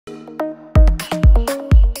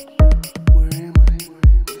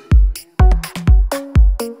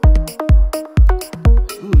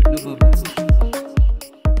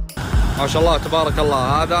شاء الله تبارك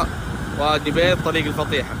الله. هذا وادي بيض طريق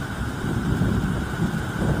الفطيحة.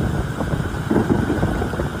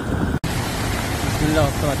 بسم الله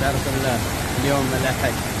والصلاة على رسول الله. اليوم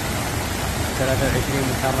الأحد 23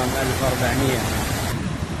 محرم 1400.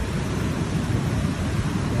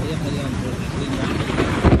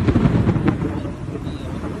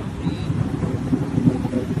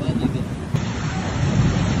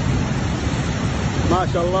 ما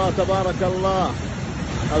شاء الله تبارك الله.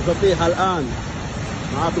 الفطيحة الآن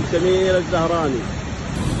معكم سمير الزهراني.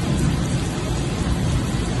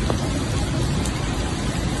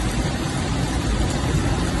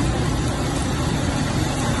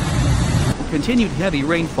 Continued heavy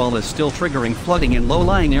rainfall is still triggering flooding in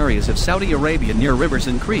low-lying areas of Saudi Arabia near rivers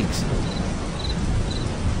and creeks.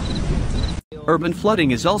 Urban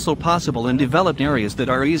flooding is also possible in developed areas that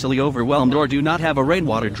are easily overwhelmed or do not have a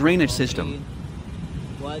rainwater drainage system.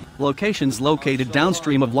 Locations located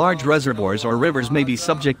downstream of large reservoirs or rivers may be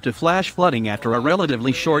subject to flash flooding after a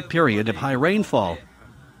relatively short period of high rainfall.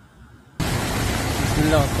 بسم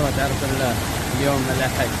الله والصلاة على رسول الله. اليوم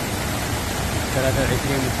الأحد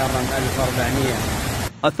 23 محرم 1400.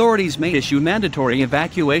 Authorities may issue mandatory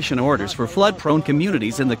evacuation orders for flood-prone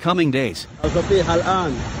communities in the coming days. الفطيحة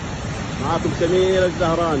الآن معكم سمير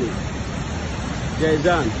الزهراني.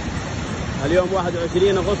 جيزان. اليوم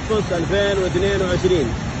 21 أغسطس 2022.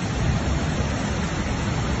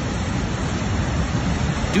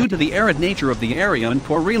 Due to the arid nature of the area and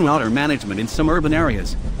poor rainwater management in some urban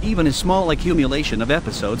areas, even a small accumulation of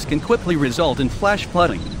episodes can quickly result in flash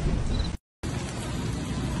flooding.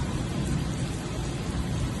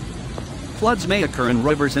 Floods may occur in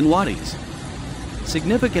rivers and wadis.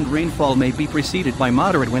 Significant rainfall may be preceded by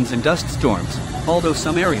moderate winds and dust storms, although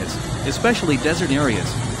some areas, especially desert areas,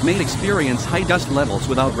 may experience high dust levels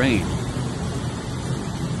without rain.